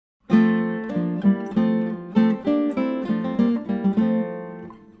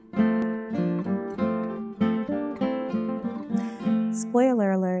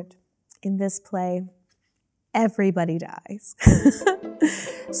this play, everybody dies.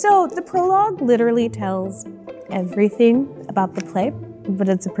 So the prologue literally tells everything about the play, but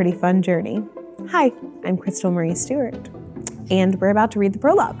it's a pretty fun journey. Hi, I'm Marie Stewart, and we're about to read the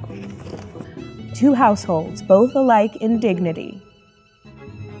prologue. Two households, both alike in dignity.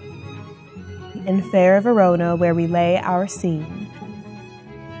 In fair Verona, where we lay our scene.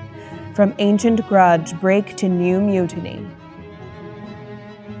 From ancient grudge break to new mutiny.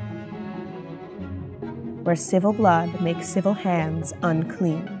 Where civil blood makes civil hands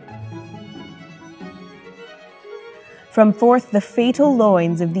unclean. From forth the fatal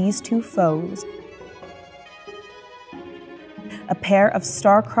loins of these two foes, a pair of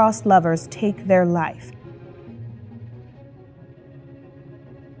star-crossed lovers take their life,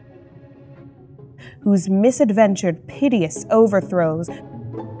 whose misadventured piteous overthrows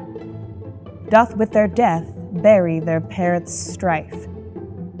doth with their death bury their parents' strife.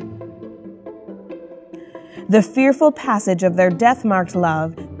 The fearful passage of their death-marked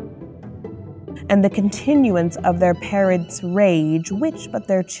love, and the continuance of their parents' rage, which but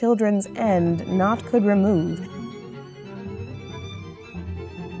their children's end not could remove,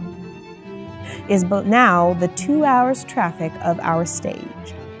 is but now the 2 hours' traffic of our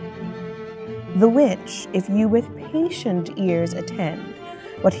stage, the which, if you with patient ears attend,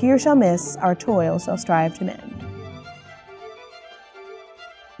 what here shall miss, our toil shall strive to mend.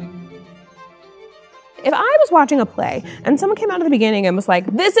 If I was watching a play and someone came out at the beginning and was like,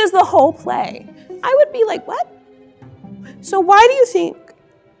 this is the whole play, I would be like, what? So why do you think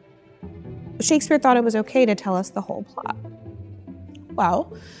Shakespeare thought it was okay to tell us the whole plot?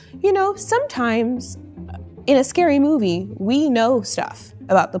 Well, you know, sometimes in a scary movie, we know stuff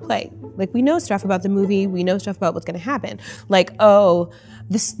about the play. Like, we know stuff about the movie, we know stuff about what's gonna happen. Like, oh,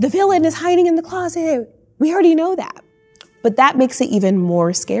 the villain is hiding in the closet. We already know that. But that makes it even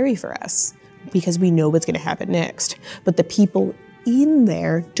more scary for us because we know what's gonna happen next. But the people in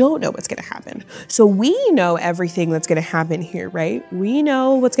there don't know what's gonna happen. So we know everything that's gonna happen here, right? We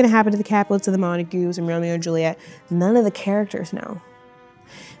know what's gonna happen to the Capulets and the Montagues and Romeo and Juliet. None of the characters know.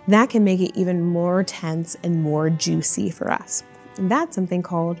 That can make it even more tense and more juicy for us. And that's something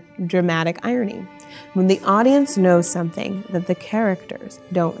called dramatic irony. When the audience knows something that the characters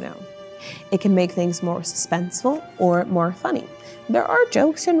don't know, it can make things more suspenseful or more funny. There are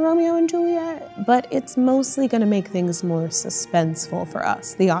jokes in Romeo and Juliet, but it's mostly going to make things more suspenseful for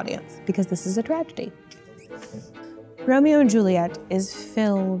us, the audience, because this is a tragedy. Romeo and Juliet is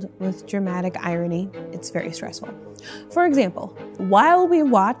filled with dramatic irony. It's very stressful. For example, while we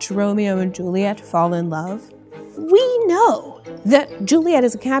watch Romeo and Juliet fall in love, we know that Juliet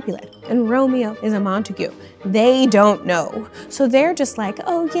is a Capulet and Romeo is a Montague. They don't know. So they're just like,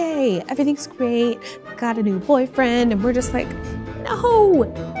 oh yay, everything's great, got a new boyfriend, and we're just like, no,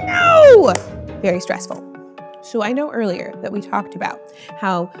 no! Very stressful. So I know earlier that we talked about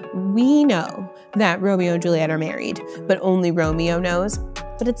how we know that Romeo and Juliet are married, but only Romeo knows,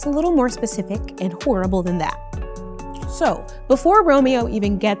 but it's a little more specific and horrible than that. So before Romeo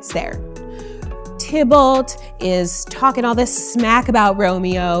even gets there, Tybalt is talking all this smack about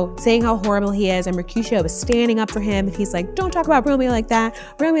Romeo, saying how horrible he is, and Mercutio is standing up for him, and he's like, don't talk about Romeo like that.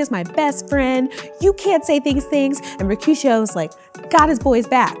 Romeo's my best friend. You can't say these things. And Mercutio's like, got his boy's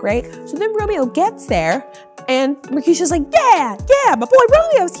back, right? So then Romeo gets there, and Mercutio's like, yeah, my boy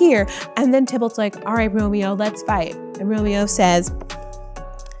Romeo's here. And then Tybalt's like, all right, Romeo, let's fight. And Romeo says,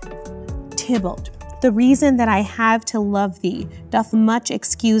 Tybalt, the reason that I have to love thee doth much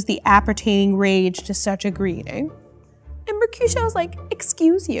excuse the appertaining rage to such a greeting. And Mercutio's like,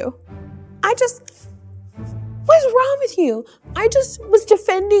 excuse you? What is wrong with you? I just was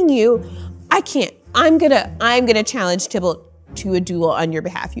defending you. I can't. I'm gonna challenge Tybalt to a duel on your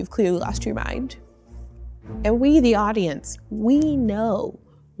behalf. You've clearly lost your mind. And we, the audience, we know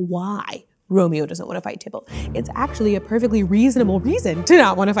why Romeo doesn't want to fight Tybalt. It's actually a perfectly reasonable reason to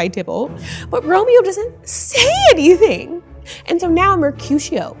not want to fight Tybalt, but Romeo doesn't say anything. And so now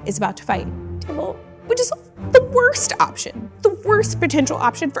Mercutio is about to fight Tybalt, which is the worst option, the worst potential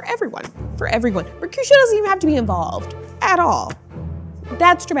option for everyone, Mercutio doesn't even have to be involved at all.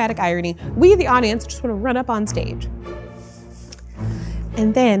 That's dramatic irony. We, the audience, just want to run up on stage.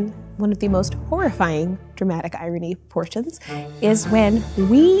 And then one of the most horrifying dramatic irony portions is when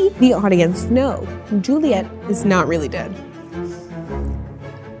we, the audience, know Juliet is not really dead.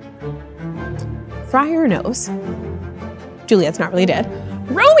 Friar knows Juliet's not really dead.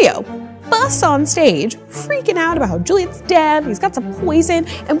 Romeo busts on stage, freaking out about how Juliet's dead, he's got some poison,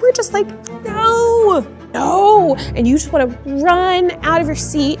 and we're just like, no, no. And you just want to run out of your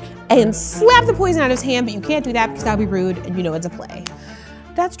seat and slap the poison out of his hand, but you can't do that because that would be rude, and you know it's a play.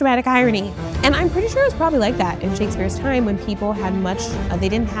 That's dramatic irony. And I'm pretty sure it was probably like that in Shakespeare's time when people had they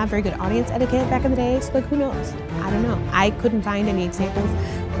didn't have very good audience etiquette back in the day. So like, who knows? I don't know. I couldn't find any examples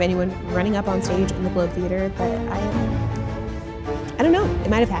of anyone running up on stage in the Globe Theater, but I don't know. It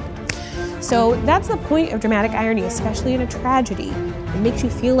might have happened. So that's the point of dramatic irony, especially in a tragedy. It makes you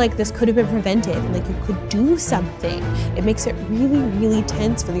feel like this could have been prevented, like you could do something. It makes it really, really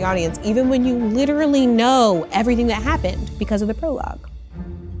tense for the audience, even when you literally know everything that happened because of the prologue.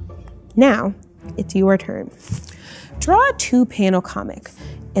 Now, it's your turn. Draw a 2-panel comic.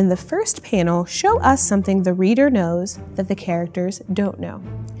 In the first panel, show us something the reader knows that the characters don't know.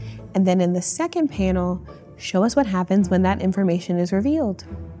 And then in the second panel, show us what happens when that information is revealed.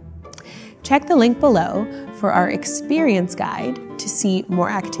 Check the link below for our experience guide to see more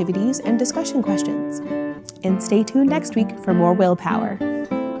activities and discussion questions. And stay tuned next week for more willpower.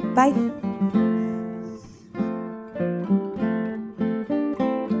 Bye.